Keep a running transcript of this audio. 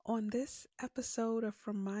On this episode of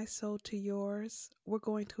From My Soul to Yours, we're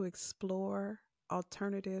going to explore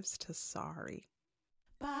alternatives to sorry.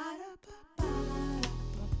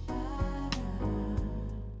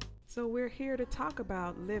 So, we're here to talk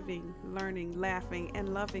about living, learning, laughing,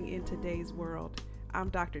 and loving in today's world. I'm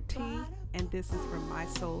Dr. T, and this is From My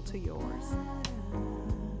Soul to Yours.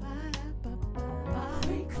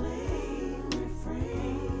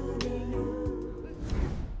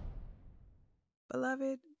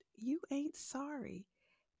 Beloved, you ain't sorry,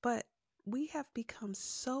 but we have become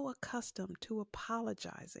so accustomed to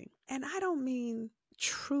apologizing. And I don't mean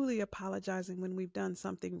truly apologizing when we've done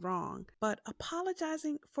something wrong, but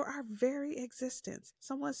apologizing for our very existence.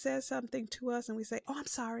 Someone says something to us and we say, "Oh, I'm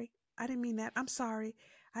sorry. I didn't mean that. I'm sorry.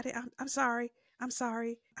 I'm sorry. I'm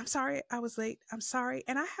sorry. I'm sorry I was late. I'm sorry."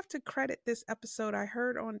 And I have to credit this episode I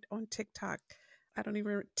heard on TikTok. I don't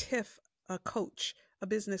even, Tiff, a coach, a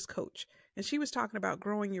business coach. And she was talking about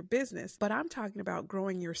growing your business, but I'm talking about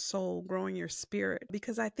growing your soul, growing your spirit,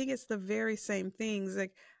 because I think it's the very same things.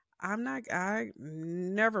 Like, I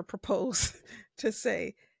never propose to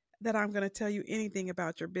say that I'm going to tell you anything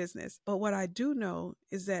about your business. But what I do know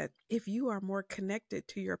is that if you are more connected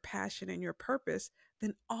to your passion and your purpose,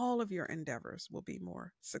 then all of your endeavors will be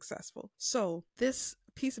more successful. So this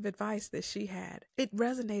piece of advice that she had, it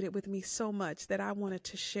resonated with me so much that I wanted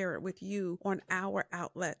to share it with you on our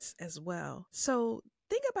outlets as well. So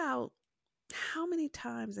think about how many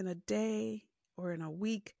times in a day or in a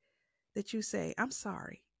week that you say, "I'm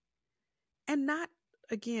sorry." And not,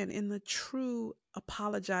 again, in the true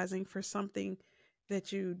apologizing for something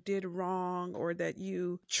that you did wrong or that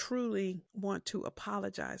you truly want to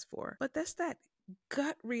apologize for. But that's that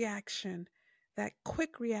gut reaction, that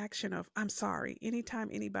quick reaction of, "I'm sorry." Anytime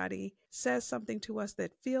anybody says something to us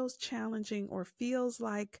that feels challenging or feels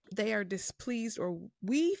like they are displeased, or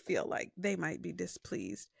we feel like they might be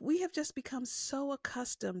displeased, we have just become so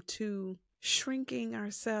accustomed to shrinking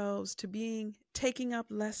ourselves, to taking up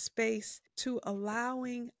less space, to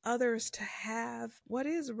allowing others to have what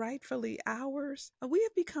is rightfully ours. We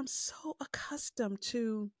have become so accustomed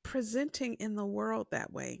to presenting in the world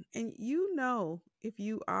that way. And you know, if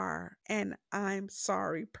you are an "I'm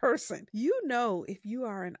sorry" person, you know if you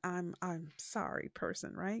are an I'm sorry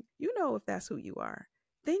person, right? You know if that's who you are.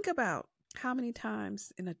 Think about how many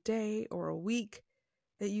times in a day or a week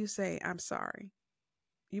that you say, "I'm sorry."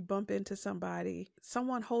 You bump into somebody,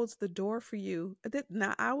 someone holds the door for you.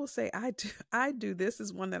 Now, I will say I do. This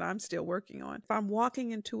is one that I'm still working on. If I'm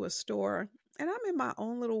walking into a store and I'm in my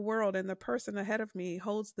own little world and the person ahead of me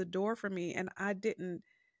holds the door for me and I didn't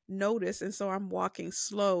notice, and so I'm walking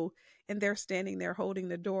slow and they're standing there holding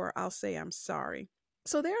the door, I'll say, "I'm sorry."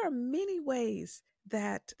 So there are many ways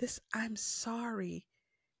that this "I'm sorry"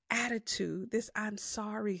 attitude, this "I'm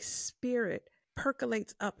sorry" spirit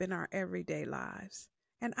percolates up in our everyday lives.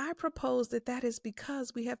 And I propose that that is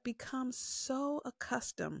because we have become so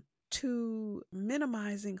accustomed to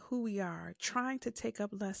minimizing who we are, trying to take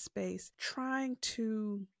up less space, trying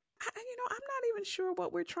to, I'm not even sure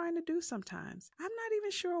what we're trying to do sometimes. I'm not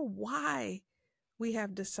even sure why we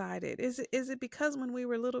have decided. Is it because when we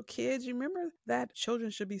were little kids, you remember that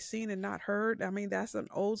children should be seen and not heard? I mean, that's an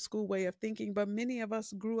old school way of thinking, but many of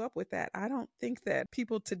us grew up with that. I don't think that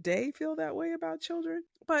people today feel that way about children.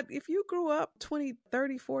 But if you grew up 20,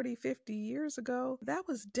 30, 40, 50 years ago, that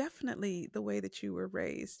was definitely the way that you were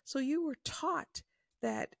raised. So you were taught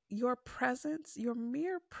that your presence, your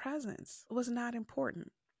mere presence, was not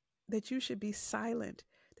important, that you should be silent,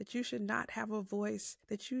 that you should not have a voice,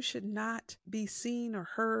 that you should not be seen or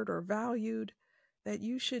heard or valued, that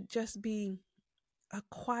you should just be a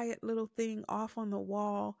quiet little thing off on the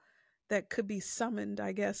wall that could be summoned,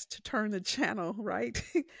 I guess, to turn the channel, right?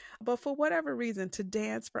 But for whatever reason, to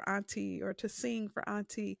dance for auntie or to sing for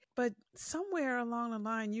auntie. But somewhere along the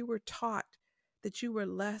line, you were taught that you were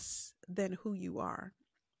less than who you are,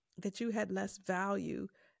 that you had less value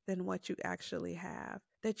than what you actually have,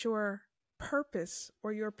 that your purpose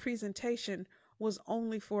or your presentation was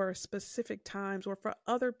only for specific times or for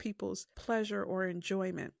other people's pleasure or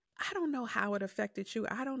enjoyment. I don't know how it affected you.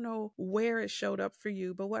 I don't know where it showed up for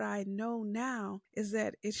you, but what I know now is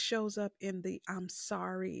that it shows up in the "I'm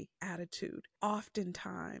sorry" attitude,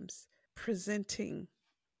 oftentimes presenting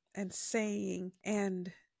and saying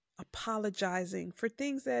and apologizing for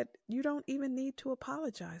things that you don't even need to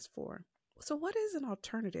apologize for. So what is an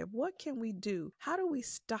alternative? What can we do? How do we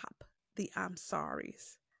stop the "I'm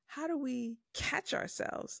sorries"? How do we catch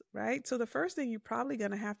ourselves, right? So the first thing you're probably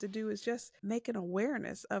going to have to do is just make an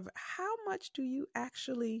awareness of how much do you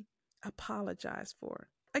actually apologize for?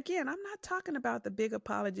 Again, I'm not talking about the big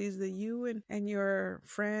apologies that you and your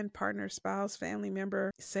friend, partner, spouse, family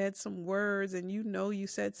member said some words and you know you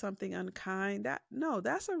said something unkind.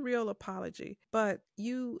 That's a real apology. But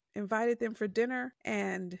you invited them for dinner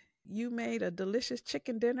and you made a delicious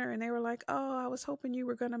chicken dinner and they were like, "Oh, I was hoping you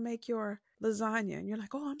were going to make your lasagna." And you're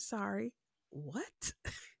like, "Oh, I'm sorry." What?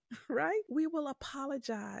 Right? We will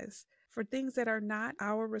apologize for things that are not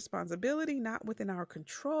our responsibility, not within our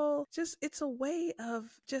control. Just it's a way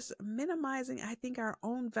of just minimizing, I think, our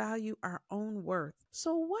own value, our own worth.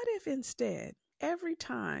 So, what if instead, every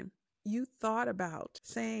time you thought about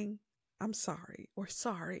saying, "I'm sorry" or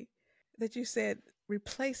 "sorry," that you said,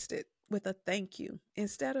 replaced it with a thank you?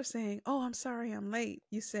 Instead of saying, "Oh, I'm sorry I'm late,"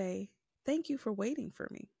 you say, "Thank you for waiting for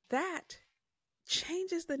me." That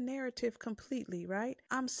changes the narrative completely, right?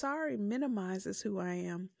 "I'm sorry" minimizes who I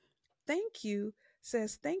am. "Thank you"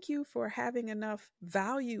 says, "Thank you for having enough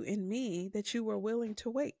value in me that you were willing to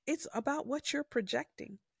wait." It's about what you're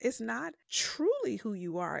projecting. It's not truly who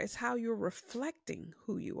you are, it's how you're reflecting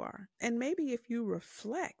who you are. And maybe if you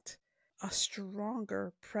reflect a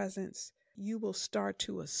stronger presence, you will start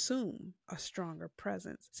to assume a stronger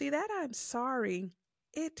presence. See, that "I'm sorry,"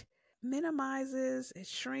 it minimizes, it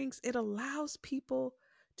shrinks, it allows people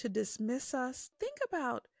to dismiss us. Think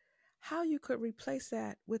about how you could replace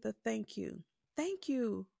that with a thank you. "Thank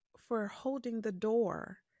you for holding the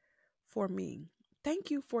door for me. Thank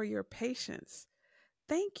you for your patience.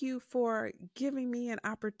 Thank you for giving me an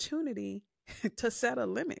opportunity to set a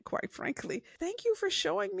limit, quite frankly. Thank you for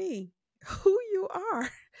showing me who you are.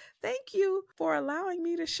 Thank you for allowing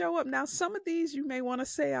me to show up." Now, some of these you may want to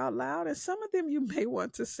say out loud, and some of them you may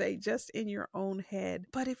want to say just in your own head.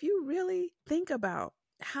 But if you really think about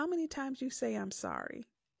how many times you say "I'm sorry,"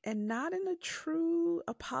 and not in a true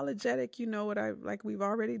apologetic, you know what I like we've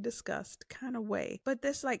already discussed kind of way, but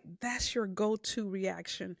that's your go-to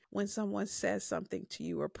reaction when someone says something to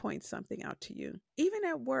you or points something out to you. Even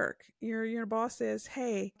at work, your boss says,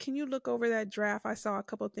 "Hey, can you look over that draft? I saw a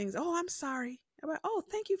couple of things." "Oh, I'm sorry." "Oh,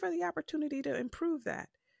 thank you for the opportunity to improve that."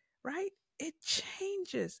 Right? It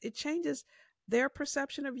changes their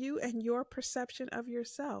perception of you and your perception of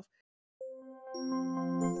yourself.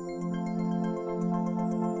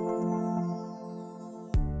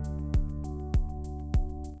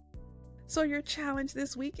 So, your challenge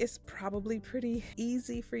this week is probably pretty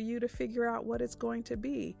easy for you to figure out what it's going to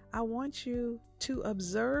be. I want you to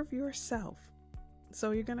observe yourself.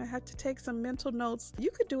 So, you're going to have to take some mental notes.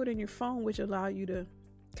 You could do it in your phone, which allow you to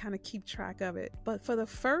kind of keep track of it. But for the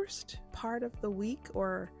first part of the week,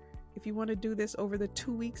 or if you want to do this over the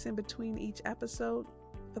 2 weeks in between each episode,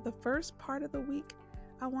 for the first part of the week,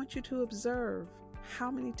 I want you to observe how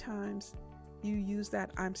many times you use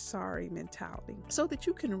that "I'm sorry" mentality so that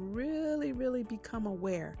you can really, really become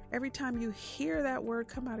aware. Every time you hear that word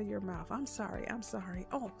come out of your mouth, "I'm sorry, I'm sorry,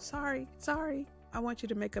 oh, sorry, sorry." I want you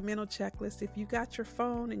to make a mental checklist. If you got your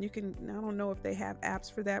phone and you can, I don't know if they have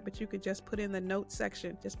apps for that, but you could just put in the notes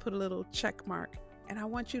section, just put a little check mark. And I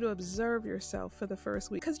want you to observe yourself for the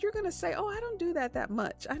first week, because you're going to say, "Oh, I don't do that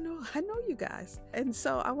much." I know you guys. And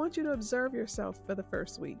so I want you to observe yourself for the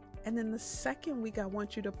first week. And then the second week, I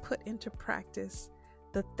want you to put into practice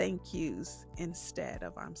the thank yous instead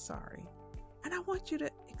of "I'm sorry." And I want you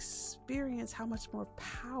to experience how much more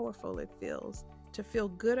powerful it feels to feel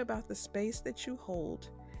good about the space that you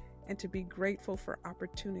hold and to be grateful for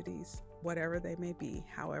opportunities, whatever they may be,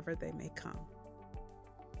 however they may come.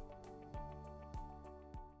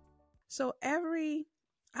 So every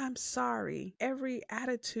 "I'm sorry," every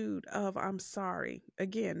attitude of "I'm sorry,"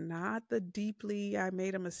 again, not the deeply "I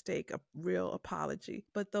made a mistake," a real apology,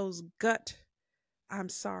 but those gut "I'm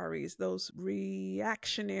sorries," those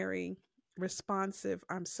reactionary, responsive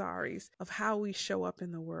 "I'm sorries" of how we show up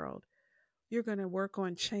in the world. You're going to work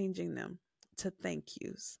on changing them to thank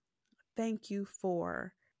yous. Thank you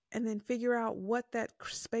for, and then figure out what that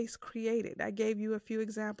space created. I gave you a few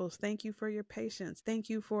examples. Thank you for your patience. Thank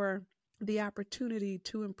you for the opportunity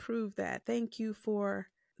to improve that. Thank you for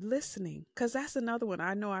listening, because that's another one.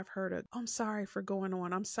 I know I've heard it. "I'm sorry for going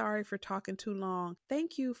on. I'm sorry for talking too long.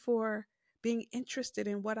 Thank you for being interested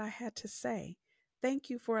in what I had to say.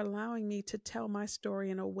 Thank you for allowing me to tell my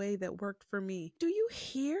story in a way that worked for me." Do you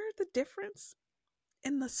hear the difference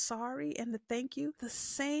in the sorry and the thank you? The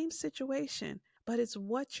same situation, but it's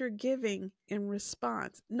what you're giving in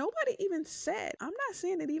response. Nobody even said, I'm not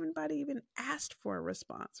saying that anybody even asked for a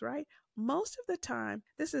response, right? Most of the time,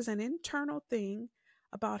 this is an internal thing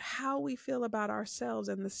about how we feel about ourselves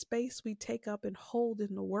and the space we take up and hold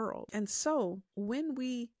in the world. And so when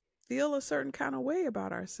we feel a certain kind of way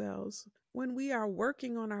about ourselves, when we are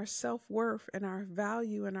working on our self-worth and our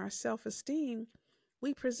value and our self-esteem,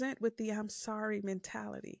 We present with the I'm sorry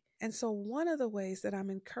mentality. And so, one of the ways that I'm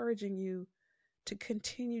encouraging you to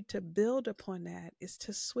continue to build upon that is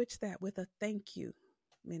to switch that with a thank you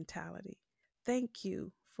mentality. Thank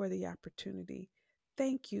you for the opportunity.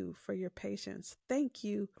 Thank you for your patience. Thank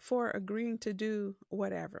you for agreeing to do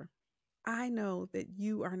whatever. I know that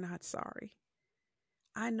you are not sorry.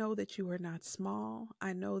 I know that you are not small.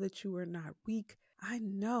 I know that you are not weak. I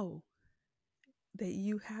know that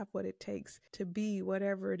you have what it takes to be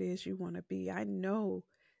whatever it is you want to be. I know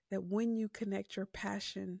that when you connect your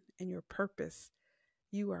passion and your purpose,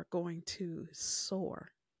 you are going to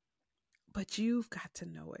soar. But you've got to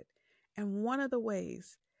know it. And one of the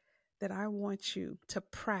ways that I want you to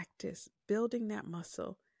practice building that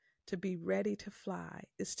muscle to be ready to fly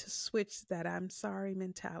is to switch that I'm sorry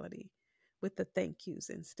mentality with the thank yous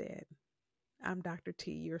instead. I'm Dr.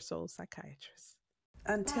 T, your soul psychiatrist.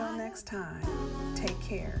 Until next time, take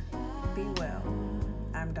care, be well.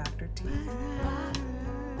 I'm Dr. T.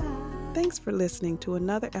 Thanks for listening to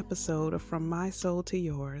another episode of From My Soul to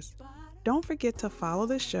Yours. Don't forget to follow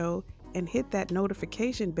the show and hit that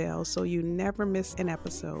notification bell so you never miss an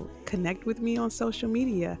episode. Connect with me on social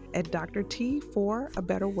media at Dr. T for a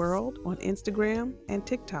Better World on Instagram and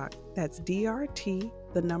TikTok. That's DRT,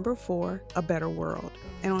 the number 4, a Better World.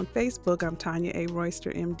 And on Facebook, I'm Tanya A.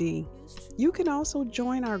 Royster, MD. You can also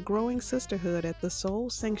join our growing sisterhood at the Soul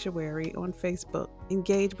Sanctuary on Facebook.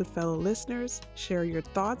 Engage with fellow listeners, share your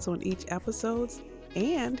thoughts on each episode,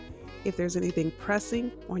 and if there's anything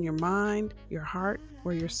pressing on your mind, your heart,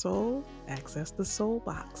 or your soul, access the Soul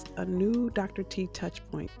Box, a new Dr. T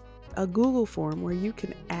Touchpoint, a Google form where you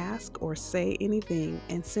can ask or say anything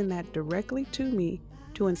and send that directly to me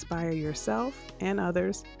to inspire yourself and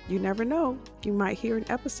others. You never know, you might hear an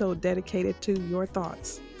episode dedicated to your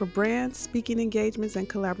thoughts. For brands, speaking engagements, and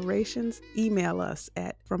collaborations, email us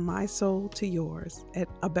at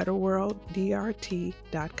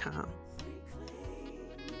FromMySoulToYours@abetterworlddrt.com.